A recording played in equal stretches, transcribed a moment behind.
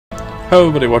Hello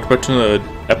everybody, welcome back to another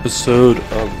episode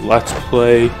of Let's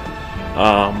Play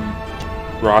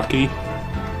Rocky,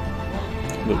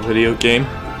 the video game.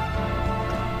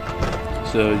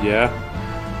 So yeah,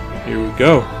 here we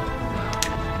go.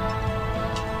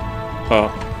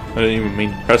 Oh, I didn't even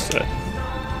mean to press that.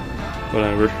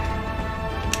 Whatever.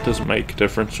 Doesn't make a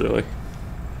difference really.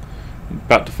 I'm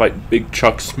about to fight Big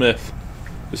Chuck Smith.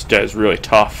 This guy's really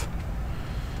tough.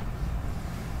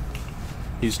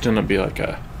 He's gonna be like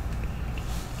a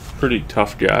pretty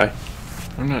tough guy.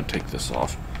 I'm gonna take this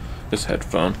off, this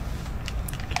headphone.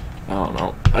 I don't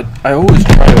know. I always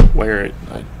try to wear it.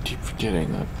 I keep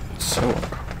forgetting that it's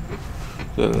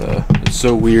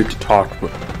so weird to talk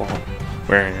while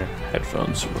wearing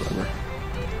headphones or whatever.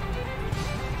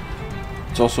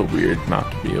 It's also weird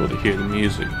not to be able to hear the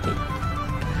music,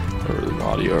 or the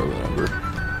audio or whatever.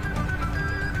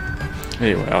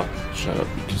 Anyway, I'll shut up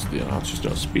because the announcer's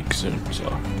gonna speak soon.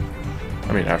 So.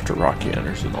 I mean, after Rocky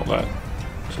enters and all that.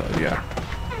 So, yeah.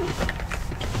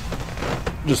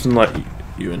 Just to let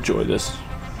you enjoy this.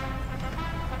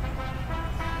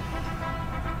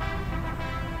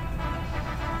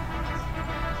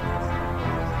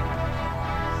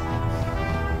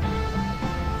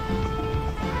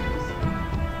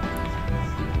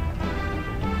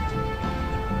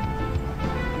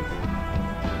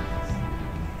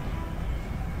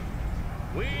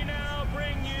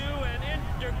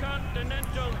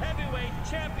 Intercontinental Heavyweight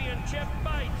Championship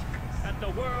fight at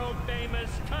the world-famous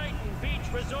Titan Beach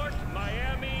Resort,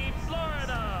 Miami,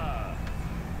 Florida.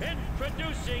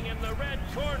 Introducing in the red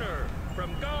corner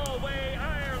from Galway,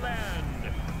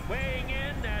 Ireland, weighing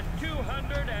in at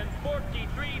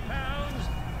 243 pounds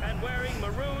and wearing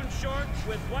maroon shorts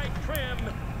with white trim,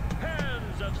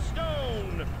 Hands of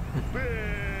Stone,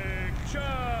 Big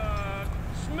Chuck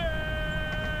Smith.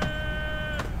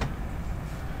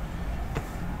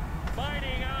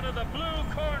 Fighting out of the blue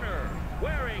corner,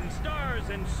 wearing stars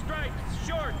and stripes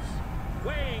shorts,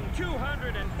 weighing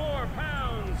 204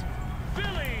 pounds,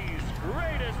 Philly's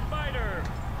greatest fighter,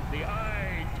 the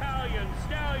Italian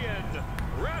stallion,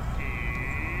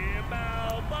 Rocky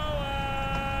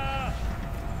Balboa.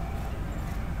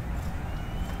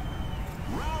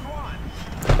 Round one.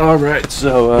 Alright,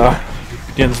 so,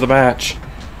 begins the match.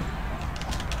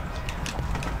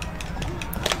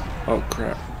 Oh,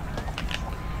 crap.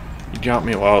 Got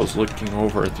me while I was looking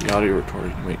over at the audio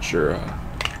recording to make sure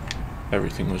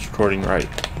everything was recording right,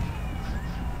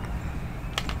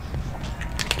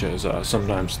 because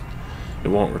sometimes it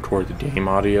won't record the game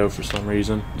audio for some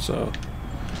reason, so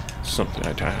it's something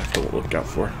I have to look out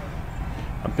for.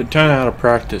 I've been kind of out of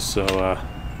practice, so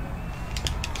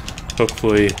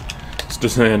hopefully this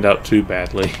doesn't end out too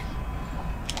badly.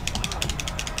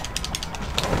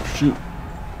 Oh shoot.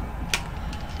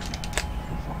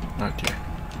 Okay.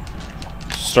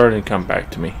 Starting to come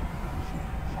back to me.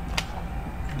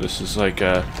 This is like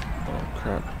a... oh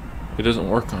crap. It doesn't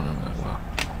work on him that well.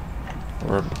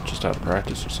 Or just out of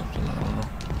practice or something, I don't know.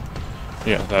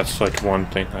 Yeah, that's like one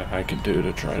thing that I can do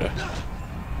to try to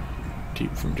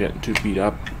keep from getting too beat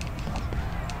up.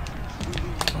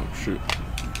 Oh shoot.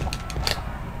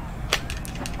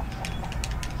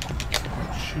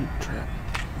 Oh shoot, trap.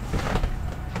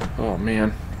 Oh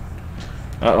man.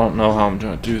 I don't know how I'm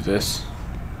gonna do this.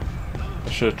 I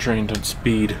should have trained on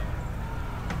speed.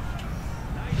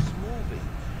 Nice moving.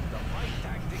 The fight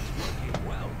tactics working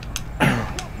well.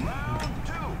 Round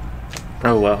two.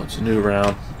 Oh well, it's a new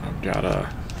round. I've got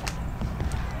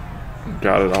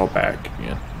it all back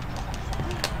again.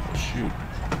 Oh, shoot.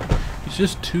 He's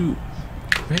just too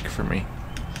quick for me.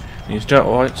 And he's got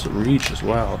lots of reach as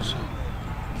well, so.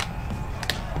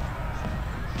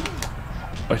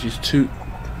 But he's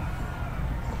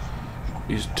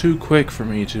too quick for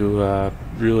me to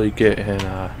really get in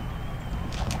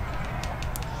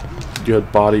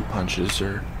good body punches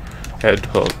or head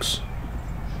hooks.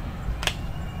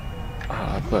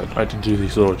 But I can do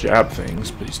these little jab things,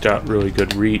 but he's got really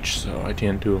good reach, so I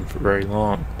can't do them for very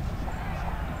long.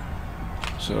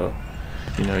 So,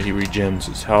 you know, he regens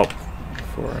his health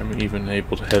before I'm even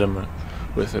able to hit him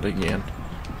with it again.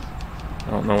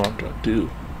 I don't know what I'm gonna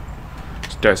do.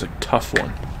 This guy's a tough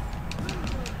one.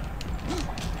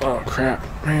 Oh crap,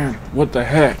 man, what the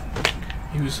heck?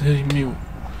 He was hitting me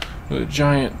with a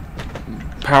giant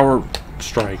power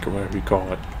strike, or whatever you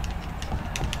call it.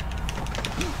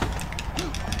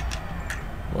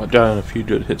 Well, I got a few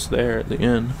good hits there at the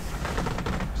end.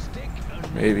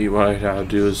 Maybe what I gotta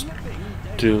do is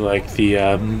do like the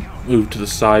move to the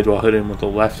side while hitting him with the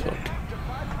left hook.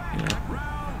 You know?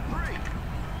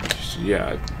 So,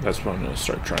 yeah, that's what I'm gonna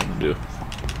start trying to do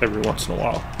every once in a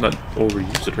while. Not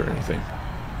overuse it or anything.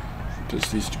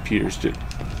 Because these computers get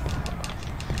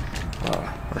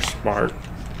Smart.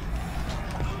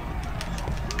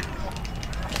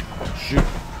 Shoot.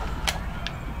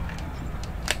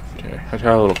 Okay, I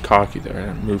got a little cocky there. I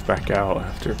didn't move back out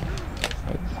after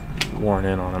I worn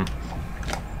in on him.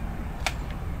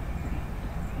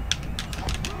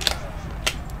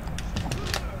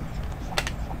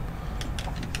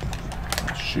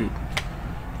 Oh, shoot.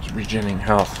 He's regenerating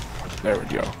health. There we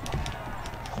go.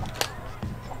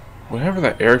 Whenever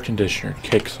that air conditioner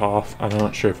kicks off, I'm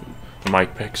not sure if the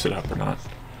mic picks it up or not.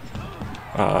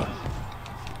 I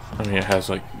mean, it has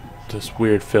like this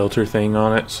weird filter thing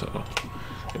on it, so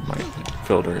it might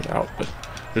filter it out. But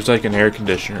there's like an air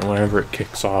conditioner, and whenever it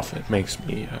kicks off, it makes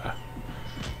me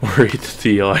worried that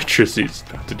the electricity's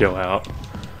about to go out.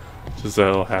 Because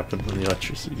that'll happen when the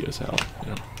electricity goes out, you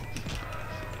know.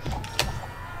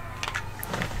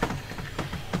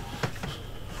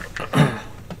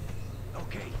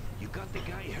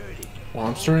 Well,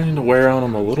 I'm starting to wear on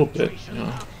him a little bit, you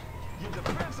know.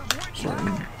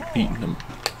 Starting beating him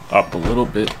up a little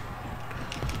bit.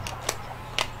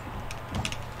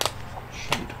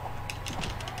 Shoot.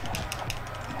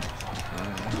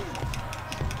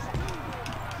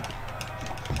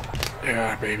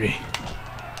 Yeah, baby.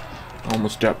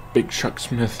 Almost got Big Chuck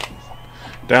Smith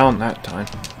down that time.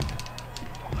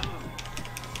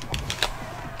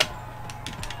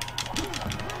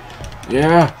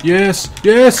 Yeah, yes,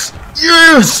 yes,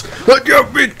 yes! I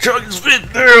got Big Chuck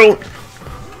Smith down!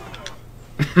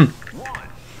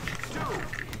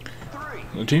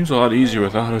 The team's a lot easier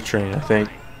with auto train, I think.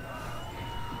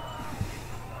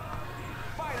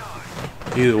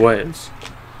 Either way, it's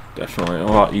definitely a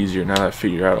lot easier now that I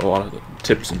figured out a lot of the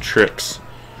tips and tricks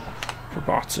for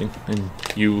boxing, and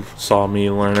you saw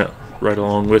me learn it right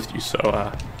along with you, so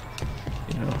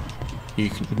you know, you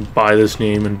can buy this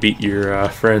game and beat your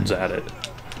friends at it.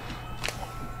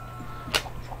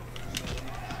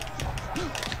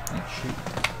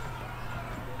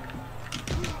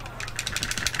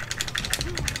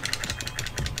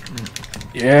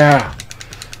 Yeah,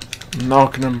 I'm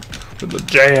knocking him with the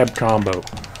jab combo.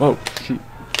 Whoa, shoot.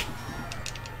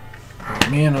 Oh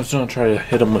man, I was gonna try to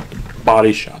hit him with the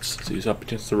body shots since he's up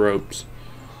against the ropes.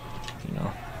 You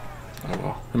know, oh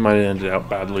well, it might have ended out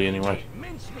badly anyway.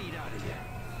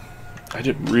 I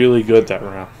did really good that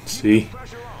round, see?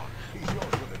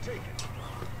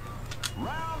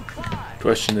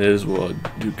 Question is, will I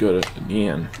do good at the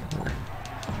end?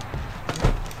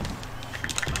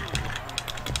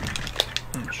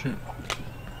 Oh shit.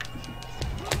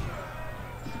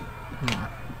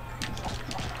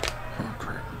 Oh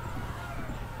crap.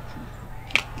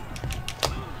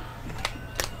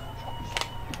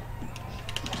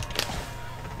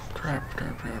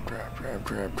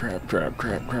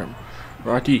 Crap.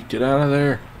 Rocky, get out of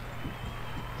there.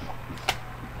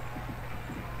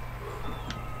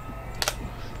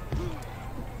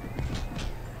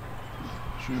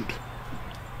 Shoot.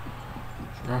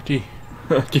 Rocky.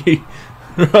 Rocky.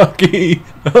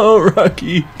 Oh,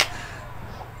 Rocky.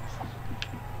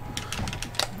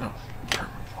 Oh, crap.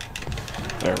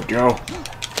 There we go.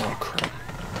 Oh, crap.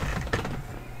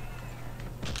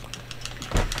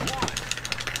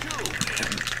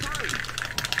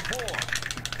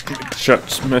 Chuck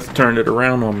Smith turned it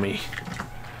around on me.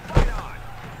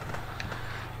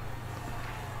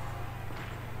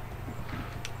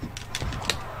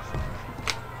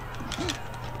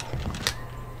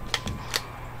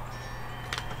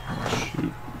 Oh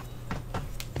shoot.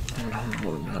 I don't know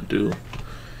what I'm gonna do.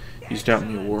 He's got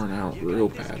me worn out real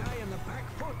bad.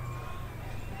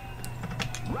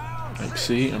 Like,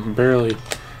 see, I'm barely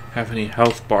have any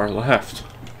health bar left.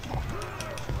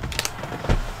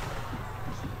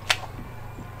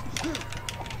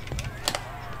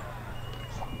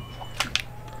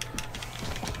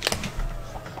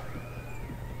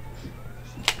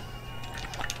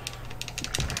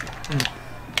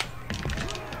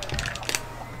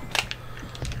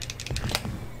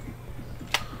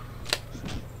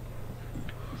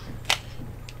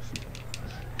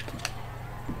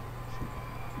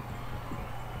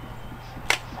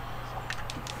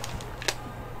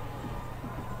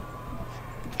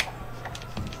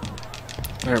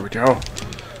 There we go.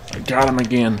 I got him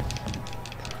again.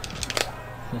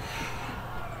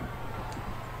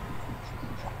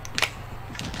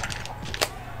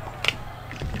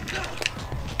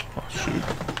 Oh shoot.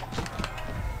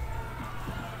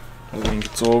 I think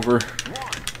it's over.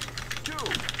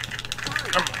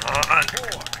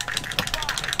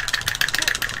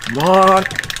 Come on.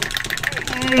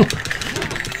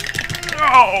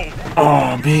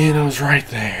 Oh man, it was right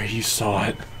there. You saw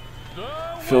it.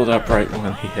 Filled up right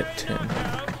when he hit 10.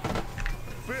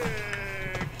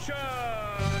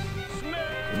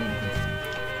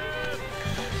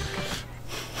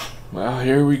 Well,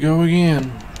 here we go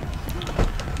again.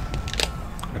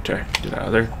 Okay, get out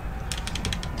of there.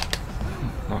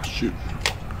 Oh, shoot.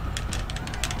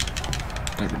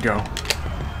 There we go.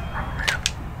 Oh, man.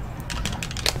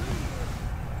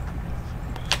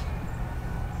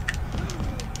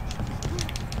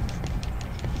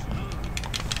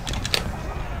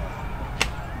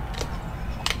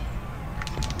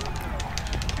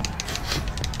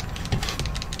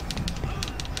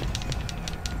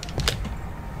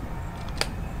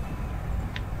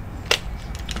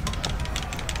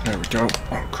 There we go.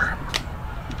 Oh, crap.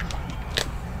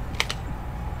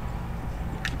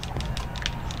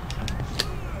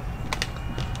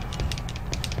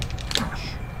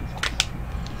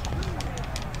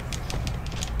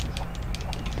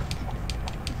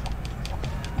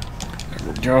 There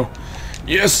we go.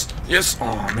 Yes! Yes!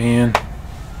 Oh, man.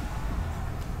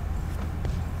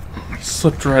 He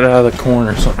slipped right out of the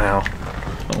corner somehow.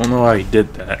 I don't know how he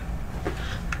did that.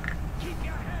 Keep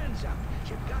your hands up.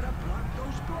 You gotta block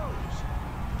those blows.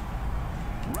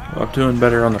 Well, I'm doing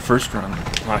better on the first run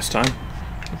than last time.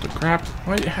 What the crap?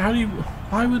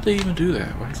 Why would they even do that?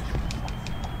 Why?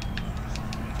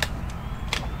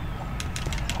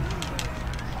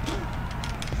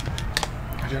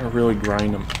 I gotta really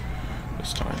grind them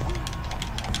this time.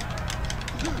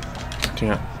 I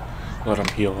can't let them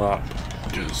heal up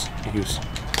because he was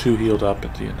too healed up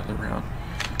at the end of the round.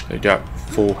 They got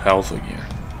full health again.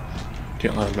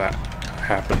 Can't let that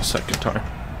happen a second time.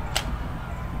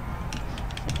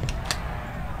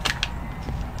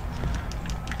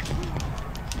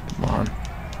 Come on.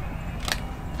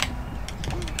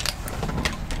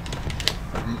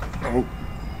 Oh.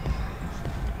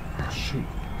 Oh, shoot.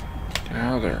 Get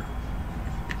out of there.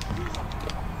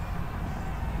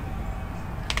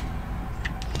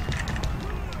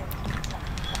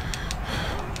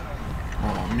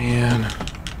 Oh, man. 1,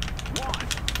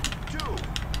 2,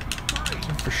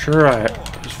 3, For sure I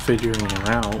was figuring him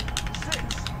out. 6.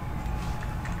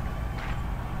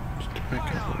 Just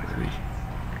back up already.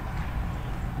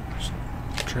 Just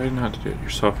try not to get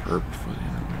yourself hurt before the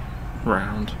end of the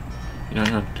round. You don't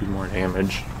have to do more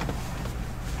damage.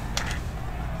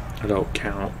 It don't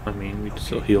count. I mean, we can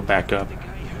still heal back up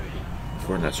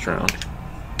before next round.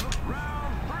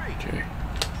 Round 3. Okay,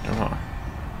 come on.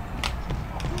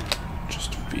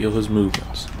 Just feel his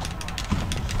movements.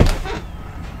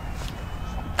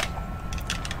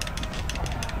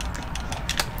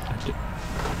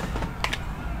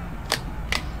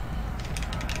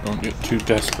 Don't get too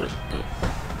desperate, but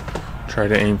try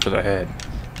to aim for the head.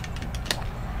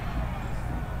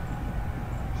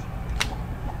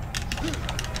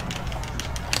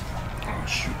 Oh,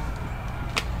 shoot.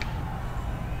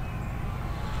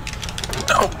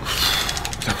 No!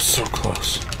 That was so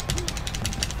close.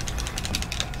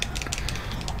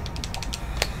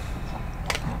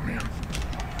 Oh, man.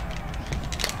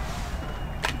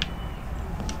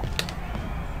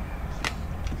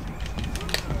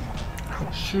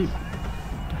 Oh, shoot.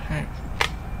 What the heck?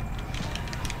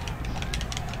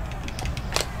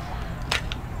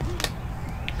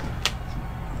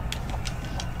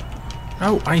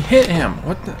 Oh, I hit him!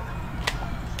 What the?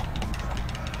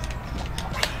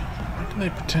 Why do they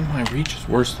pretend my reach is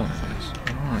worse than it is?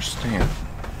 I don't understand.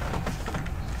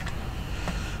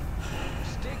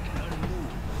 Stick and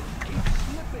move. Keep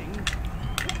slipping.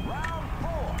 Round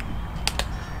 4.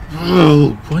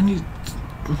 Oh, when you...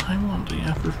 I want the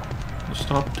effort to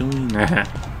stop doing that.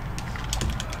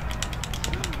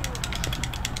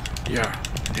 Yeah,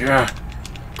 yeah.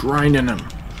 Grinding him.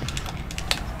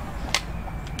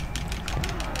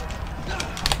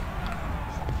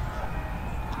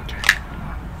 Okay, come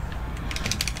on.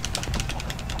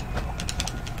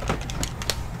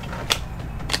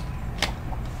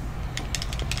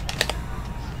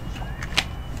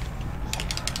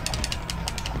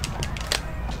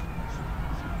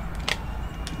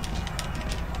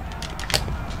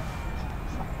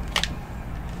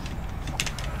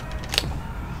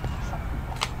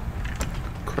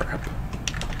 Crap.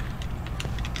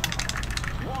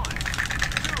 1,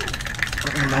 2,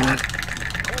 Come on.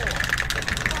 4,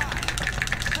 5,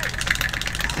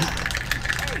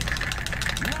 6, 8,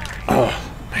 9. Oh,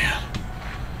 man.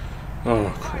 Oh,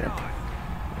 crap.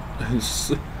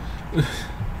 It's-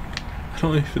 I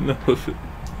don't even know if it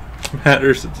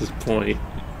matters at this point.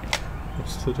 I'm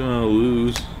still gonna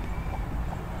lose.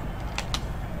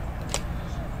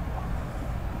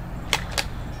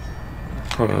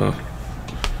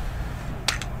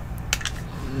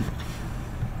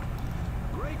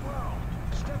 Great round.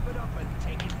 Step it up and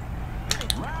take it.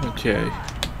 Round Okay.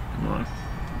 Come on.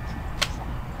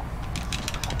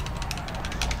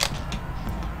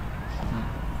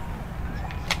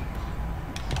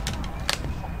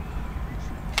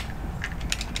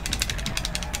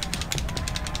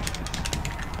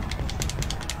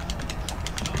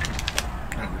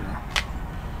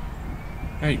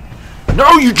 Hey.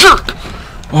 No, you jerk!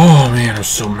 Oh, man, I was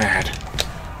so mad.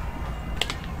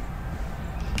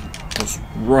 I was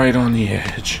right on the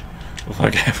edge of,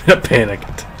 like, having a panic.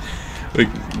 Like,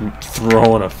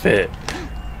 throwing a fit.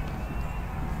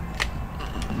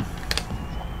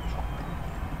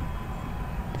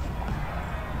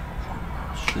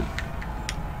 Shoot.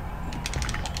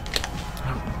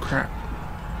 Oh, crap.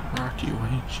 Rocky, why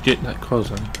didn't you get that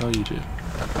close? I didn't tell you to.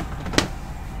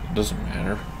 It doesn't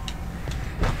matter.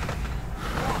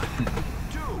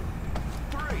 2,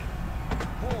 3,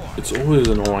 4, It's always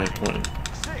annoying when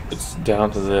 6, it's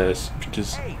down to this,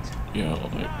 because, you know,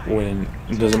 like, when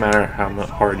it doesn't matter how much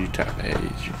hard you tap A,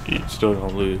 you're still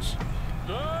gonna lose.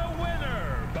 The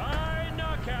winner by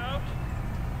knockout,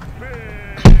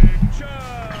 Big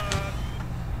Chuck.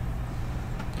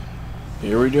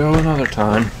 Here we go, another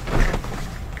time.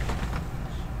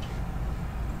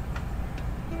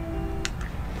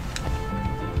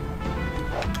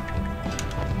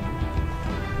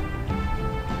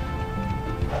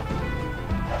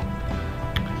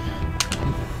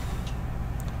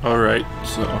 Alright,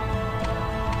 so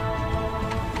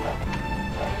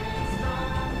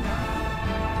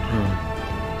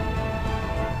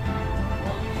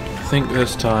I think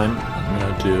this time I'm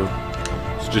gonna do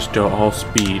is just go all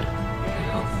speed.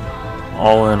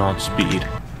 All in on speed.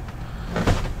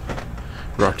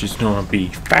 Rocky's gonna be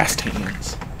fast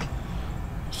hands.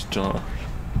 Just gonna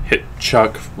hit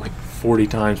Chuck like 40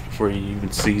 times before he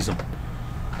even sees him.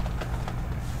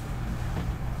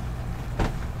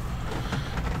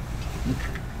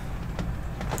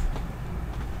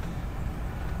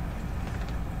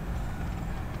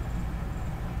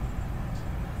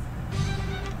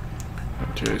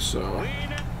 Okay, so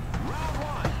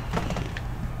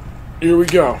here we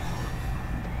go.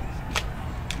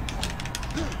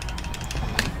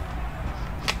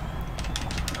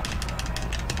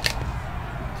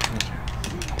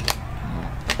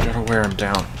 Gotta wear him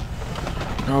down.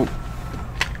 No.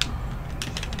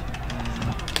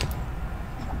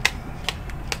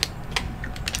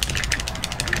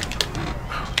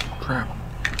 Crap.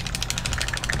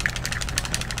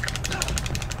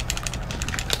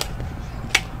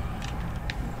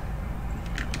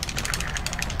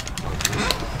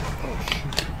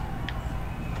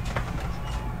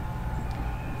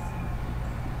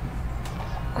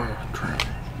 Oh, crap.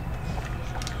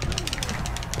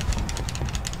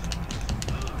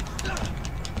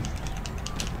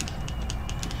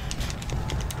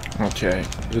 Okay,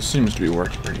 this seems to be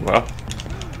working pretty well.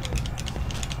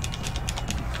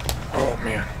 Oh,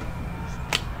 man.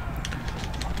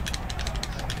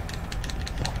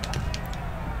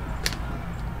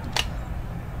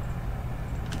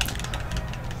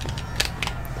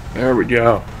 There we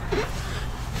go.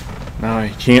 Now I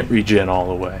can't regen all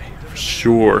the way, for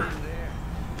sure.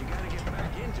 You gotta get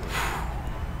back into it.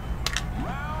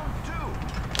 Round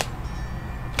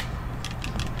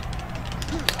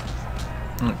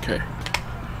 2. Okay.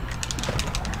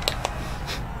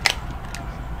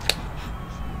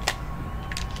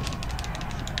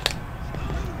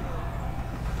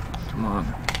 Come on.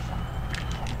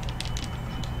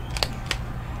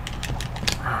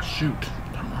 Ah, shoot.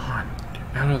 Come on.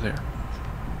 Get out of there.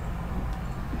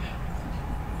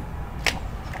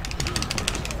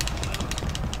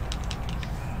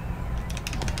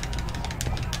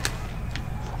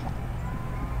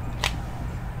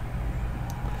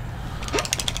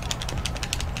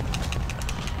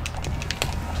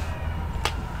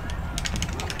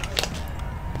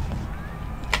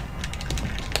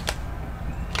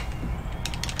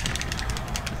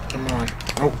 Come on.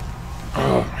 Oh.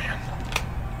 Oh, man.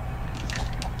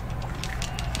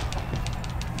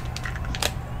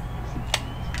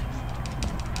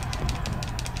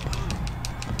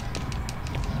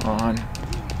 Come on.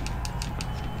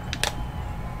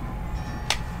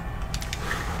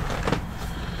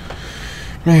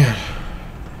 Man.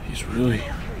 He's really...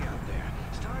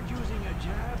 Start using a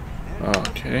jab and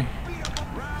Okay.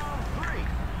 round 3.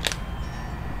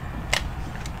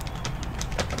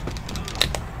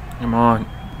 Come on.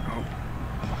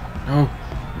 No.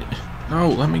 No,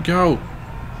 let me go.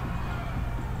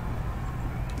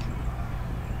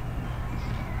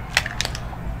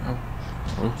 Oh.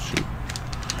 Oh, shoot.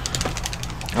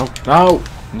 No. No.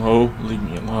 No, leave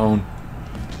me alone.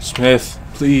 Smith,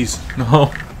 please.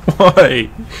 No. Why?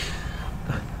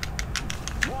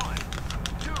 1,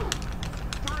 2,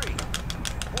 3,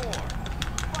 4,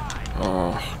 5.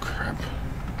 Oh, crap.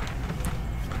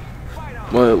 Fight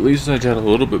on. Well, at least I did a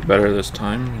little bit better this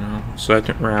time, you know.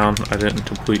 Second round, I didn't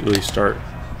completely start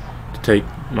to take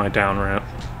my down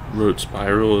road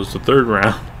spiral. It was the third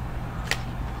round.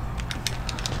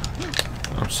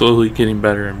 I'm slowly getting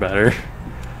better and better.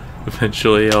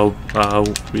 Eventually, I'll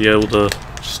be able to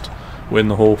just win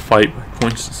the whole fight by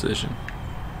points decision.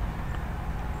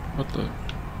 What the?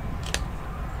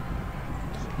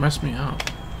 Mess me up.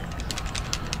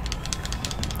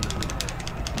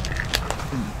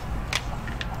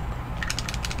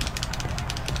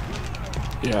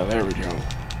 Yeah, there we go.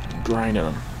 Grinding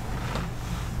them.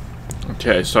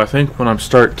 Okay, so I think when I'm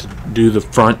start to do the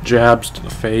front jabs to the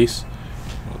face,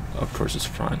 well, of course it's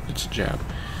front, it's a jab.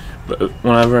 But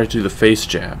whenever I do the face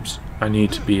jabs, I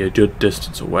need to be a good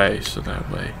distance away, so that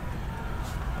way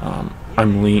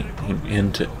I'm leaning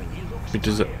into,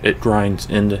 because it grinds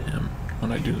into him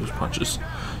when I do those punches.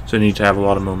 So I need to have a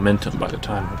lot of momentum by the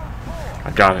time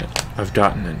I've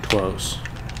gotten in close.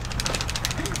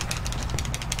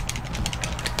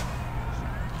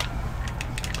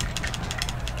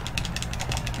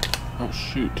 Oh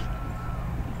shoot.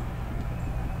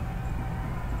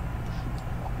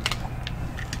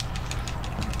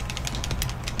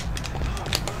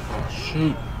 Oh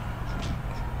shoot.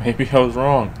 Maybe I was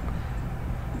wrong.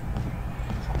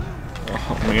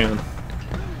 Oh man.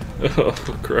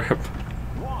 Oh crap.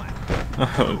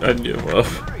 I'd give up.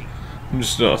 I'm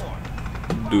just gonna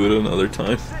do it another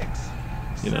time.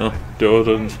 You know, do it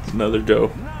another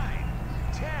go.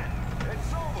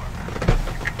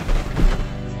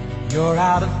 You're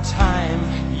out of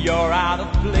time, you're out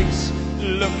of place.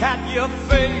 Look at your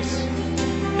face,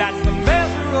 that's the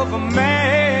measure of a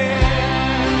man.